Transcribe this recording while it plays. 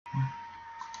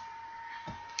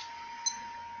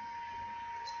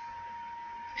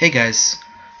Hey guys,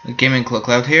 Gaming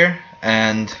Cloud here,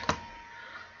 and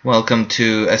welcome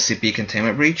to SCP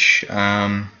Containment Breach.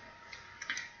 And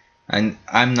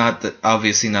I'm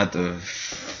obviously not the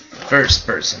first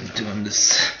person doing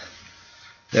this.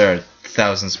 There are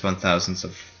thousands upon thousands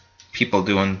of people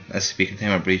doing SCP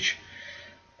Containment Breach,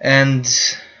 and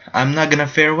I'm not gonna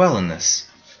fare well in this.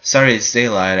 Sorry it's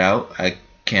daylight out. I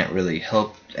can't really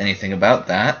help anything about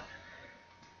that.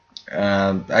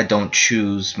 I don't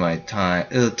choose my time,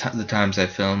 the times I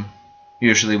film.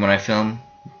 Usually when I film,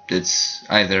 it's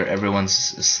either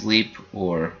everyone's asleep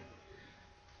or,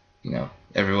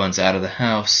 everyone's out of the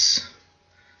house.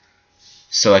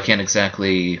 So I can't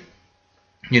exactly,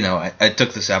 I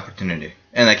took this opportunity.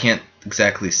 And I can't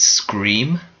exactly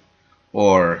scream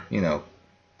or,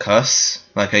 cuss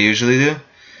like I usually do.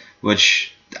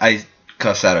 Which I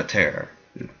cuss out of terror,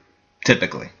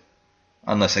 typically.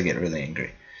 Unless I get really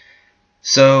angry.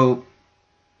 So,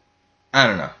 I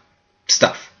don't know.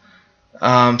 Stuff.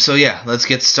 So yeah, let's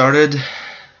get started.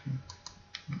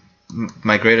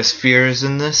 My greatest fear is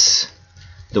in this.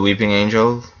 The Weeping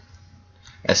Angel.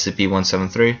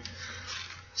 SCP-173.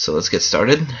 So let's get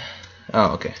started.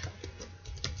 Oh, okay.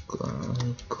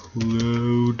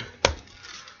 Cloud.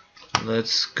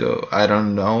 Let's go. I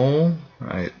don't know.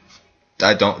 I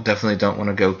definitely don't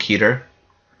want to go Keter.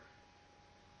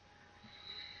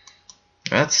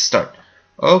 Let's start.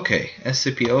 Okay,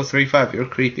 SCP-035, you're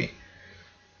creepy.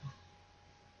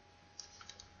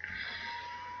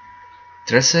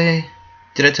 Did I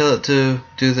tell it to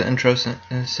do the intro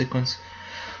sequence?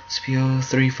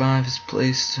 SCP-035 is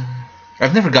placed...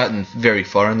 I've never gotten very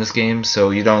far in this game,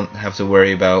 so you don't have to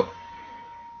worry about...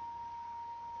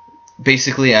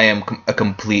 Basically, I am a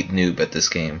complete noob at this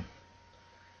game.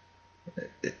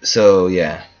 So,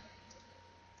 yeah.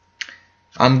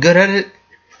 I'm good at it?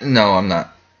 No, I'm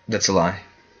not. That's a lie.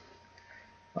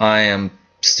 I am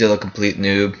still a complete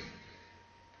noob.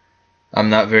 I'm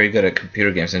not very good at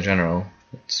computer games in general.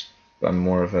 I'm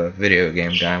more of a video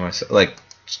game guy myself, like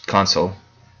console.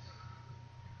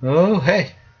 Oh,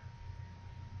 hey.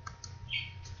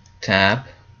 Tab.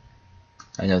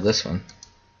 I know this one.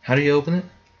 How do you open it?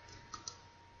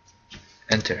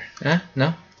 Enter.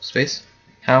 No? Space?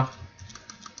 How?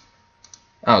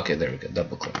 Oh, okay, there we go.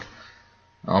 Double click.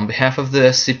 On behalf of the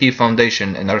SCP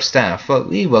Foundation and our staff,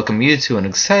 we welcome you to an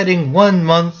exciting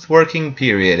 1-month working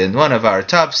period in one of our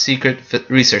top secret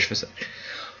research facilities.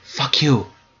 Fuck you.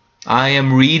 I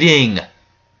am reading.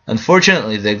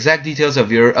 Unfortunately, the exact details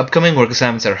of your upcoming work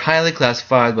assignments are highly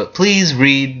classified, but please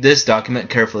read this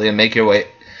document carefully and make your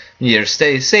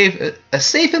stay safe, as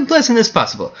safe and pleasant as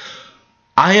possible.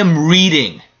 I am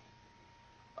reading.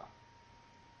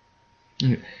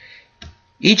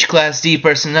 Each Class D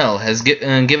personnel has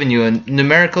given you a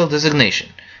numerical designation.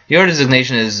 Your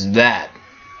designation is that.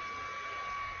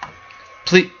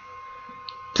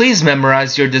 Please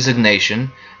memorize your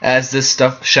designation as the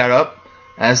staff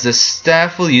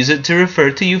will use it to refer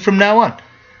to you from now on.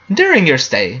 During your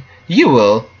stay, you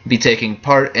will be taking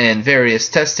part in various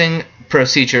testing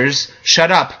procedures.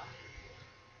 Shut up.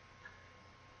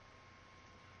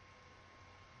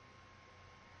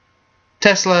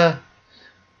 Tesla.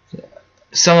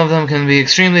 Some of them can be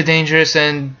extremely dangerous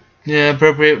and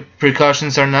appropriate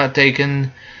precautions are not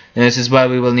taken. This is why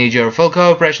we will need your full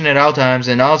cooperation at all times.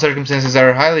 In all circumstances,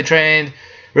 our highly trained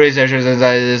researchers and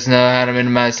scientists know how to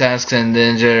minimize tasks and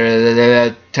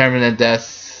ensure permanent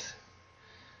death.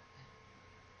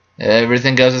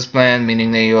 Everything goes as planned,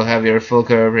 meaning that you will have your full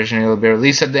cooperation. You will be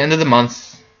released at the end of the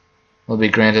month. Will be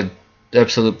granted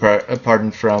absolute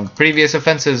pardon from previous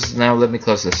offenses. Now let me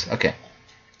close this. Okay.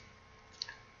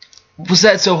 Was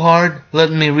that so hard?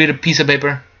 Letting me read a piece of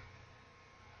paper?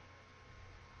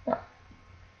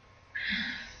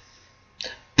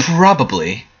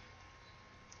 Probably.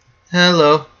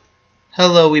 Hello.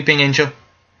 Hello, Weeping Angel.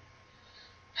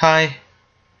 Hi.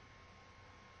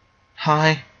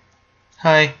 Hi.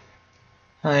 Hi.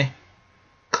 Hi.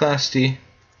 Class D.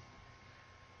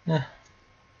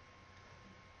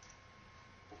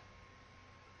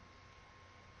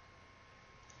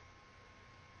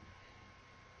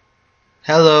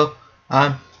 Hello,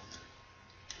 I'm...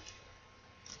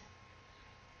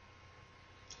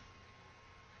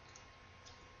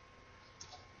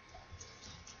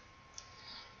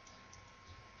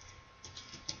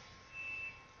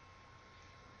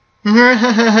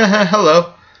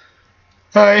 Hello.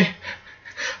 Hi.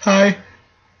 Hi.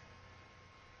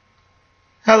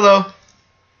 Hello.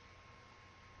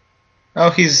 Oh,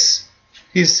 he's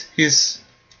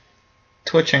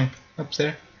twitching up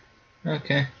there.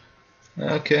 Okay.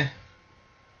 Okay.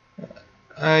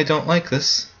 I don't like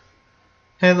this.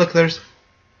 Hey, look, there's...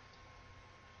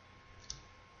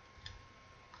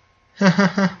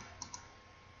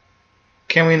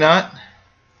 Can we not?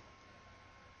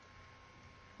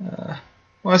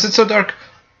 Why is it so dark?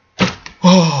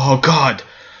 Oh God!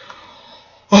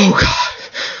 Oh God!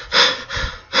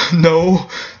 No!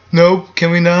 No!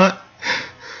 Can we not?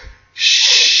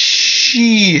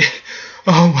 Shit!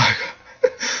 Oh my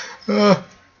God!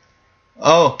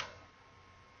 Oh!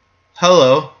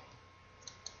 Hello,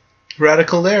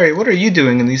 Radical Larry. What are you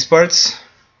doing in these parts?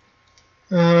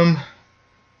 I'm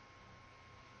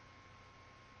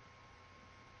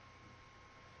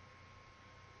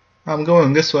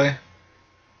going this way.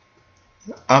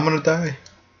 I'm gonna die.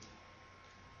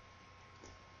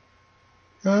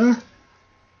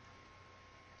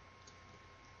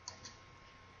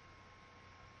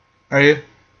 Are you?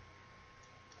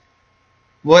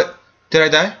 What? Did I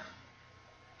die?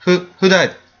 Who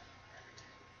died?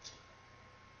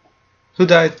 Who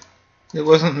died? It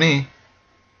wasn't me.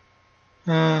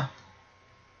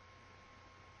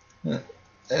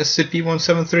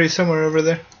 SCP-173 somewhere over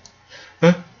there.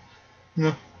 Huh?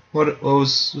 No. What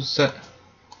was that?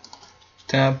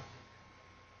 Tab.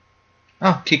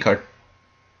 Oh, keycard.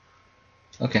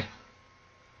 Okay.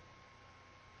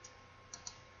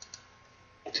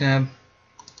 Tab.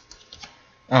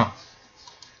 Oh.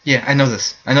 Yeah, I know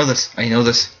this. I know this. I know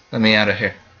this. Let me out of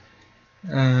here.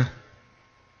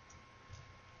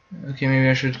 Okay, maybe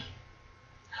I should...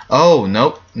 Oh,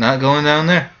 nope. Not going down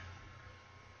there.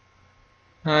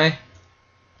 Hi.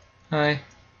 Hi.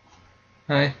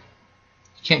 Hi. You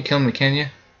can't kill me, can you?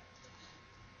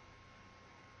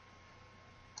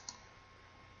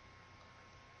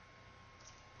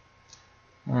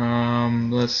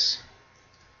 Let's...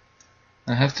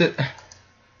 I have to...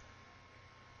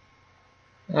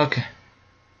 Okay.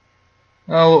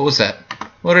 Oh, what was that?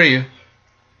 What are you?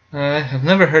 I've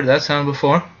never heard that sound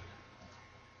before.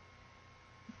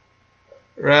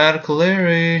 Radical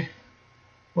Larry,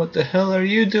 what the hell are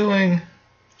you doing?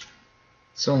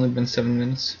 It's only been 7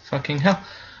 minutes. Fucking hell.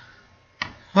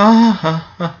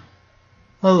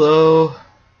 Hello.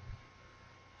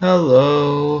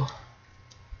 Hello.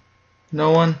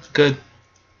 No one? Good.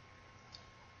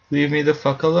 Leave me the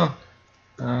fuck alone.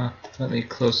 Let me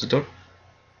close the door.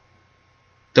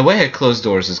 The way I close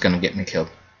doors is gonna get me killed.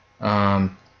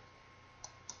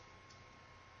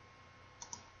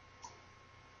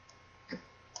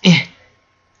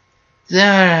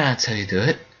 That's how you do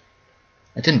it.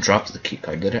 I didn't drop the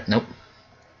keycard, did I? Nope.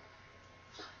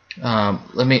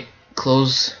 Let me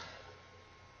close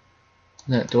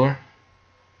that door.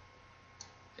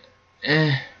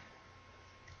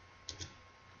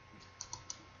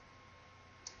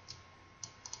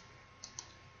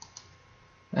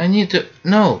 I need to...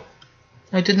 No!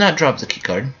 I did not drop the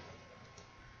keycard.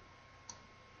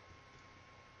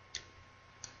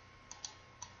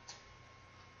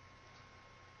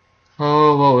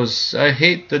 Oh, what was... I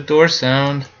hate the door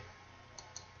sound.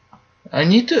 I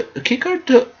need a keycard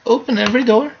to open every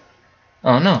door?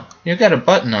 Oh no, you got a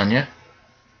button on you.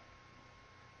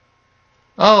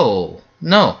 Oh,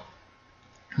 no.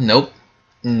 Nope.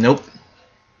 Nope.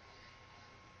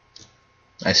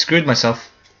 I screwed myself.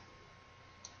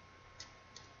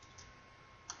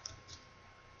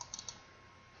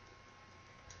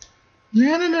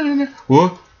 No.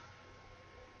 What?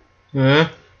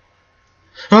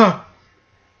 Ah!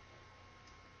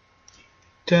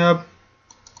 Tab.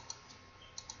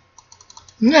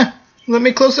 Nah, let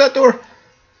me close that door.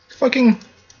 Fucking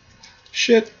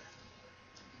shit.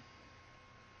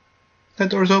 That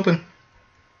door's open.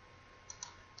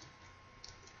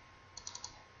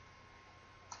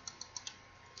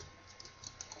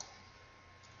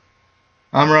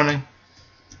 I'm running.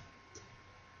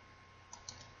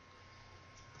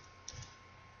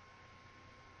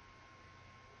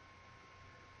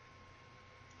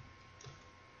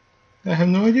 I have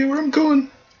no idea where I'm going.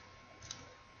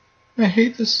 I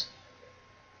hate this.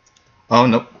 Oh,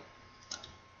 nope.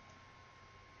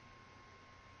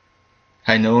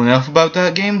 I know enough about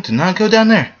that game to not go down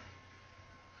there.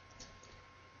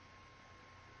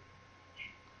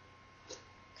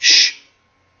 Shh.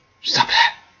 Stop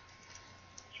that.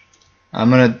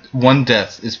 One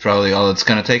death is probably all it's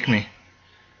gonna take me.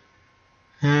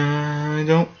 I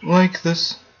don't like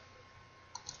this.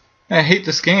 I hate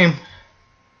this game.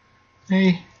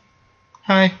 Hey.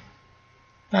 Hi.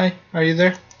 Hi. Are you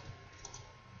there?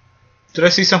 Did I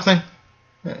see something?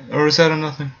 Or is that a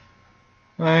nothing?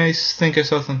 I think I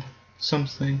saw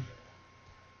something.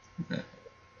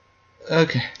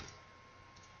 Okay.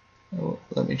 Oh,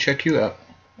 let me check you out.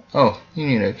 Oh, you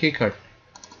need a keycard.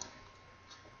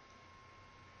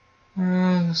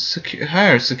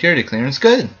 Higher security clearance.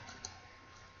 Good.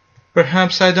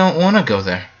 Perhaps I don't want to go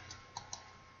there.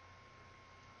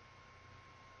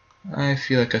 I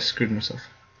feel like I screwed myself.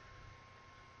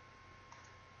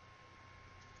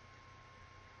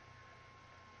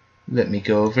 Let me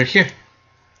go over here.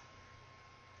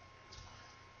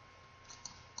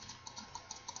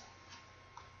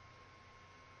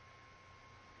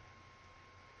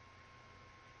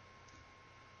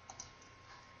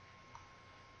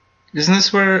 Isn't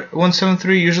this where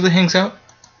 173 usually hangs out?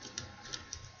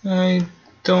 I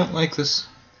don't like this.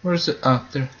 Where is it? Oh,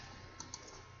 there.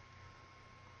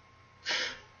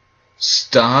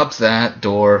 Stop that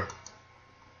door.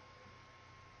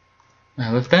 I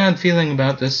have a bad feeling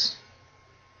about this.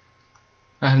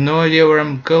 I have no idea where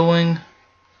I'm going.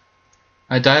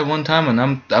 I die one time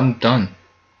and I'm done.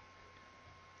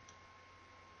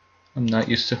 I'm not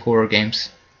used to horror games.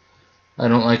 I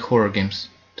don't like horror games.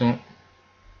 Don't.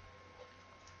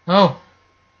 Oh.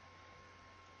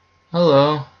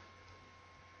 Hello.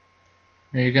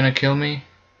 Are you gonna kill me?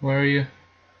 Where are you?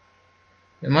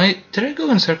 Did I go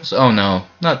in circles? Oh no,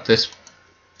 not this.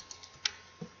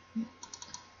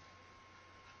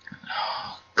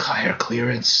 Oh, higher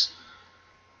clearance.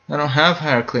 I don't have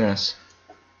higher clearance.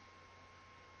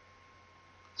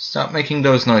 Stop making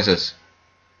those noises.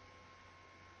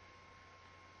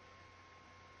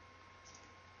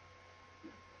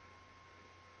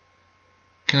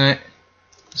 Can I?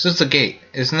 This is the gate,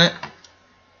 isn't it?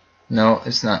 No,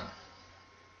 it's not.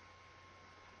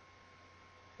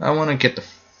 I want to get the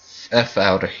F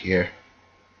out of here.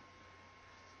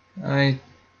 I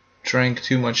drank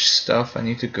too much stuff. I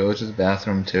need to go to the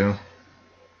bathroom too.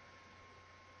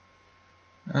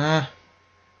 I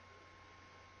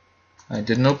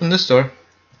didn't open this door.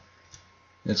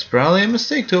 It's probably a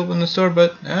mistake to open this door,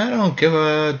 but I don't give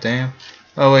a damn.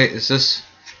 Oh wait, is this?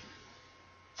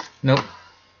 Nope.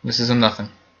 This is a nothing.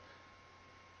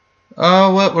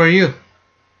 Oh, what were you?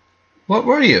 What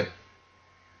were you?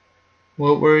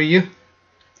 What were you?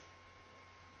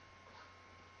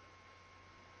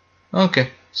 Okay,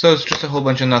 so it's just a whole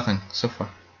bunch of nothing so far.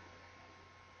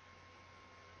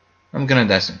 I'm gonna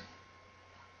die soon.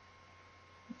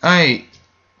 I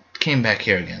came back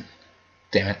here again.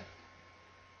 Damn it.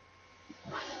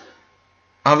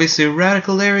 Obviously,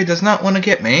 Radical Larry does not want to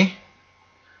get me.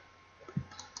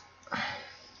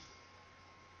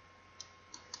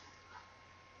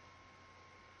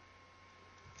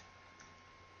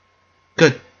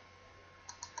 Good.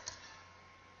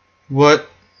 What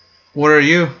are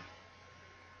you?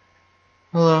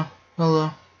 Hello,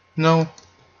 hello. No.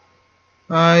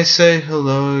 I say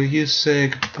hello, you say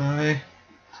goodbye.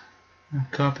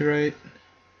 Copyright.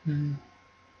 Oh,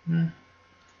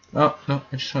 no,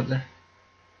 I just went there.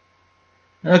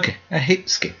 Okay, I hate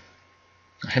this game.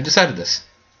 I have decided this.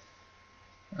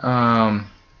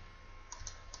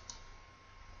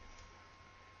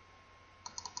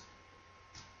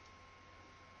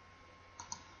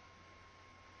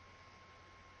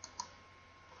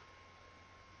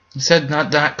 He said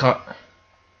not that car.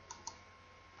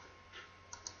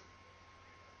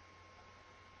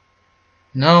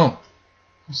 No,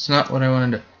 that's not what I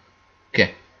wanted to.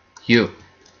 Okay, you.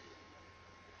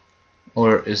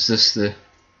 Or is this the?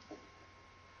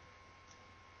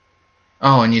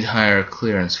 Oh, I need higher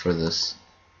clearance for this.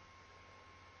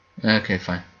 Okay,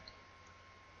 fine.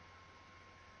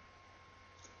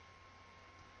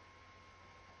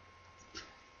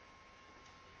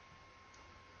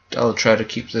 I'll try to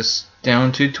keep this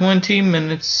down to 20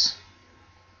 minutes.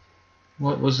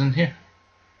 What was in here?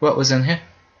 What was in here?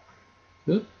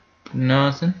 Oop,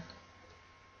 nothing.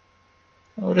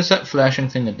 Oh, what is that flashing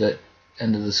thing at the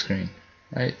end of the screen?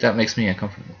 Right, that makes me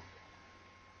uncomfortable.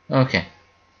 Okay.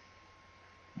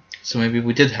 So maybe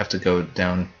we did have to go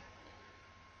down.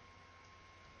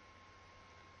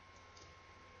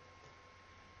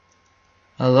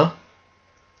 Hello?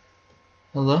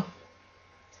 Hello?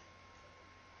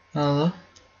 Hello?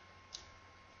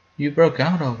 You broke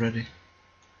out already.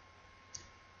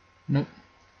 Nope.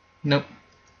 Nope.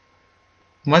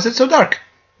 Why is it so dark?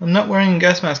 I'm not wearing a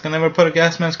gas mask. I never put a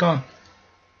gas mask on. I'm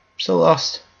so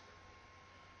lost.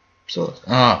 So lost.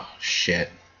 Oh,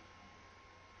 shit.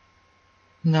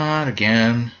 Not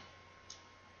again.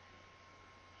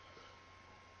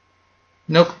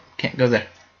 Nope. Can't go there.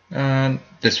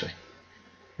 This way.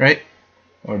 Right?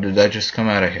 Or did I just come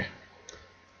out of here?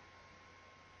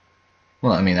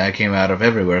 Well, I mean, I came out of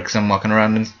everywhere because I'm walking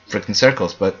around in freaking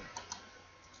circles, but...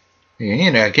 You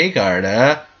need a key card,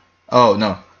 huh? Oh,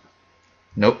 no.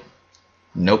 Nope.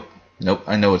 Nope. Nope.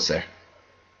 I know it's there.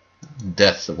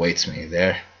 Death awaits me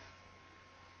there.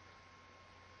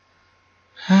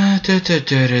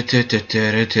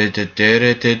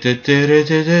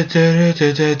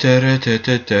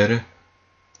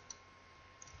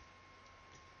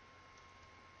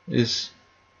 is...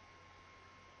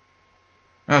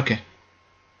 Okay.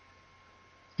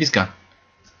 He's gone.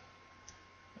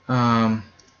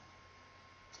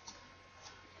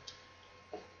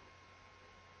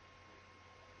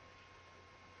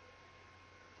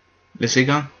 Is he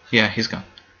gone? Yeah, he's gone.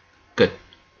 Good.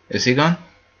 Is he gone?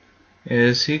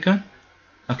 Is he gone?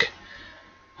 Okay.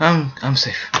 I'm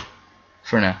safe.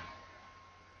 For now.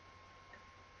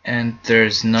 And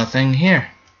there's nothing here.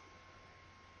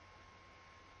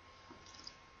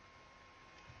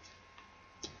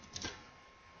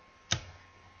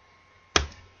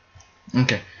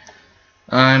 Okay.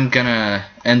 I'm gonna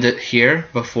end it here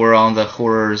before all the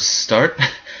horrors start.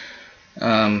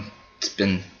 It's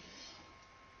been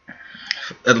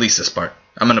at least this part.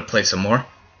 I'm gonna play some more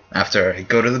after I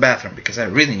go to the bathroom because I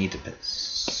really need to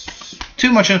piss.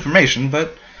 Too much information,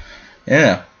 but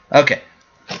yeah. Okay.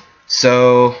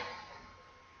 So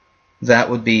that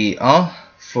would be all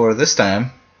for this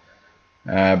time.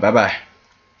 Bye bye.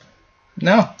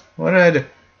 No, what did I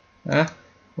do?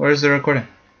 Where's the recording?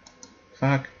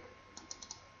 Fuck.